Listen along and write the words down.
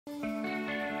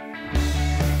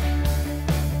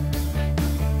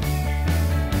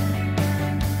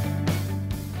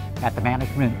at the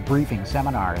management briefing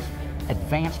seminars.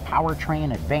 Advanced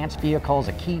powertrain, advanced vehicles,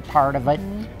 a key part of it.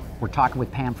 We're talking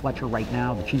with Pam Fletcher right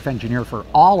now, the chief engineer for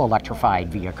all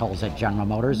electrified vehicles at General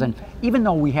Motors. And even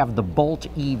though we have the Bolt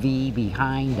EV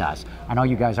behind us, I know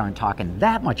you guys aren't talking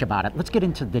that much about it. Let's get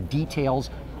into the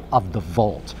details of the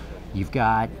Volt. You've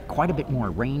got quite a bit more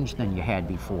range than you had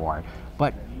before,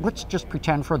 but let's just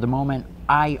pretend for the moment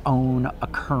I own a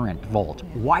current Volt.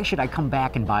 Why should I come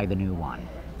back and buy the new one?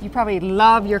 You probably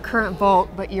love your current Volt,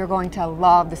 but you're going to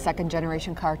love the second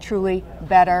generation car. Truly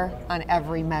better on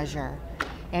every measure.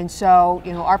 And so,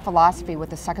 you know, our philosophy with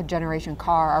the second generation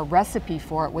car, our recipe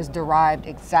for it was derived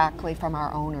exactly from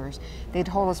our owners. They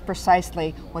told us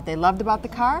precisely what they loved about the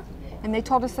car, and they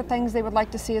told us the things they would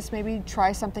like to see us maybe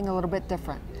try something a little bit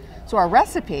different. So our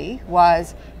recipe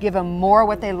was give them more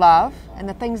what they love, and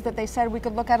the things that they said we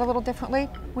could look at a little differently,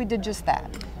 we did just that.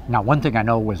 Now, one thing I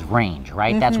know was range,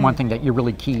 right? That's one thing that you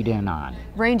really keyed in on.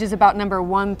 Range is about number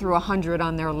 1 through 100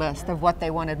 on their list of what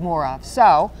they wanted more of.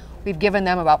 So we've given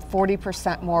them about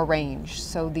 40% more range.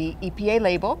 So the EPA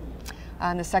label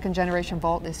on the second generation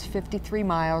Volt is 53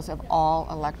 miles of all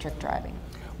electric driving.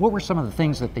 What were some of the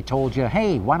things that they told you,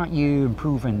 hey, why don't you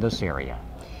improve in this area?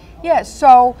 Yeah,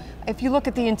 so if you look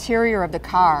at the interior of the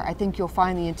car, I think you'll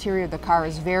find the interior of the car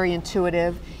is very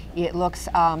intuitive. It looks,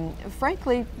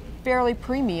 frankly, fairly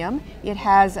premium. It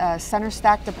has a center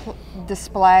stack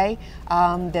display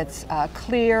that's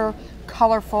clear,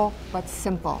 colorful, but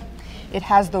simple. It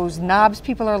has those knobs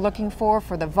people are looking for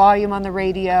the volume on the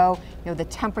radio, you know, the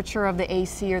temperature of the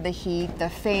AC or the heat, the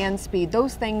fan speed,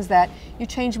 those things that you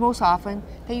change most often,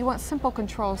 that you want simple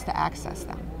controls to access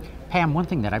them. Pam, one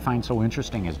thing that I find so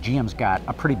interesting is GM's got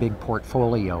a pretty big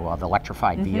portfolio of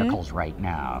electrified vehicles right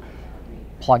now.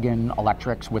 Plug-in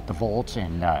electrics with the Volts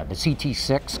and the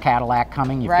CT6 Cadillac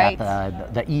coming. You've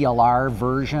got the ELR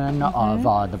version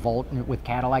of the Volt with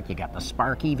Cadillac. You got the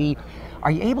Spark EV.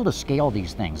 Are you able to scale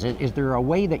these things? Is there a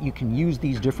way that you can use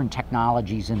these different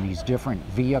technologies in these different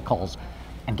vehicles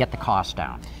and get the cost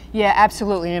down? Yeah,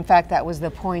 absolutely. In fact, that was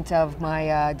the point of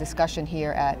my discussion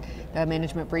here at the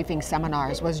management briefing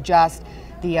seminars, was just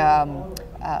the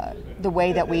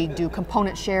way that we do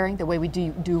component sharing, the way we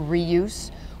do reuse.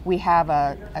 We have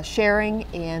a sharing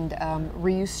and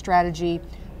reuse strategy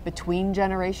between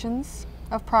generations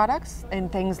of products, and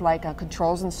things like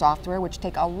controls and software, which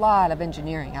take a lot of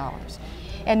engineering hours.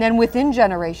 And then within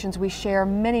generations, we share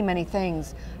many, many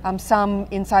things, some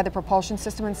inside the propulsion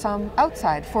system and some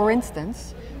outside. For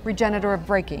instance, regenerative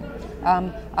braking,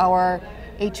 our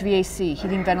HVAC,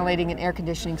 heating, ventilating, and air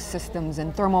conditioning systems,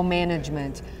 and thermal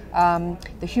management,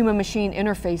 the human-machine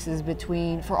interfaces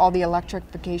for all the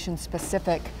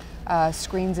electrification-specific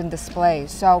screens and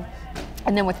displays. So,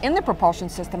 and then within the propulsion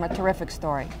system, a terrific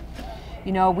story.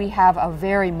 You know, we have a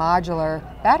very modular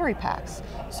battery packs.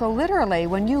 So literally,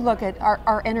 when you look at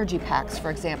our energy packs, for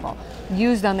example,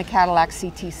 used on the Cadillac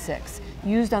CT6,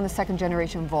 used on the second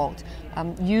generation Volt,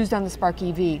 used on the Spark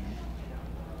EV,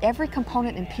 every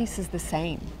component and piece is the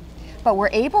same. But we're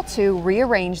able to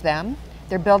rearrange them.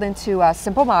 They're built into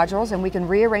simple modules, and we can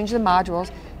rearrange the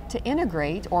modules to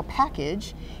integrate or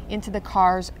package into the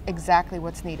cars exactly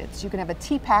what's needed. So you can have a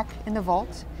T-Pack in the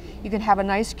Volt, you can have a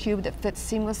nice cube that fits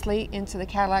seamlessly into the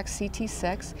Cadillac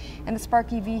CT6, and the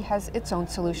Spark EV has its own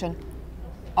solution,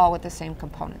 all with the same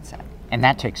component set. And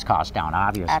that takes cost down,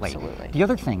 obviously. Absolutely. The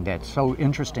other thing that's so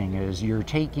interesting is you're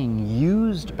taking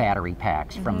used battery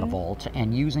packs from the Volt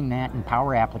and using that in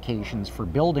power applications for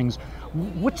buildings.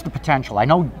 What's the potential? I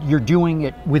know you're doing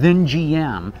it within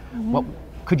GM, but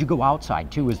could you go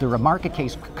outside too? Is there a market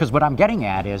case? Because what I'm getting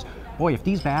at is, boy, if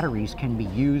these batteries can be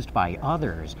used by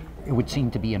others, it would seem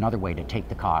to be another way to take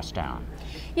the cost down.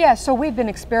 Yeah, so we've been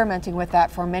experimenting with that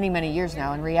for many, many years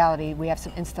now. In reality, we have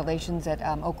some installations at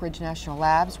Oak Ridge National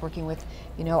Labs, working with,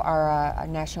 you know, our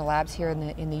national labs here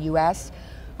in the U.S.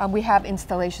 We have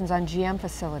installations on GM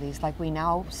facilities, like we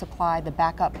now supply the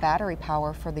backup battery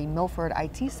power for the Milford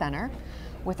IT Center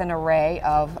with an array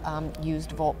of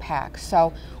used Volt packs.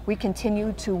 So we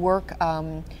continue to work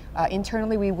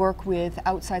internally. We work with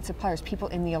outside suppliers, people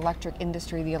in the electric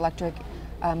industry, the electric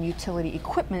utility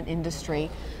equipment industry,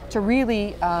 to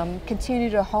really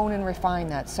continue to hone and refine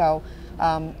that. So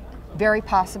very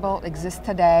possible, exists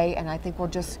today, and I think we'll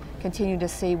just continue to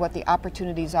see what the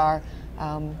opportunities are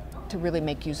to really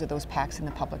make use of those packs in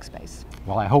the public space.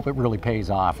 Well, I hope it really pays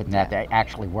off and that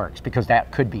actually works, because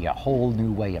that could be a whole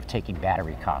new way of taking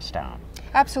battery costs down.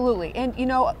 Absolutely, and you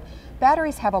know,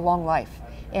 batteries have a long life.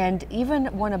 And even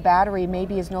when a battery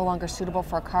maybe is no longer suitable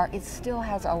for a car, it still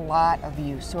has a lot of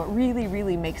use. So it really,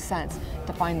 really makes sense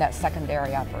to find that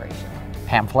secondary operation.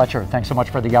 Pam Fletcher, thanks so much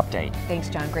for the update. Thanks,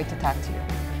 John. Great to talk to you.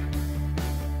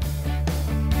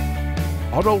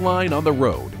 Autoline on the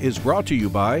Road is brought to you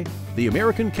by the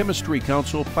American Chemistry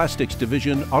Council Plastics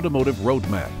Division Automotive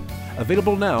Roadmap.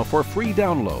 Available now for free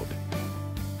download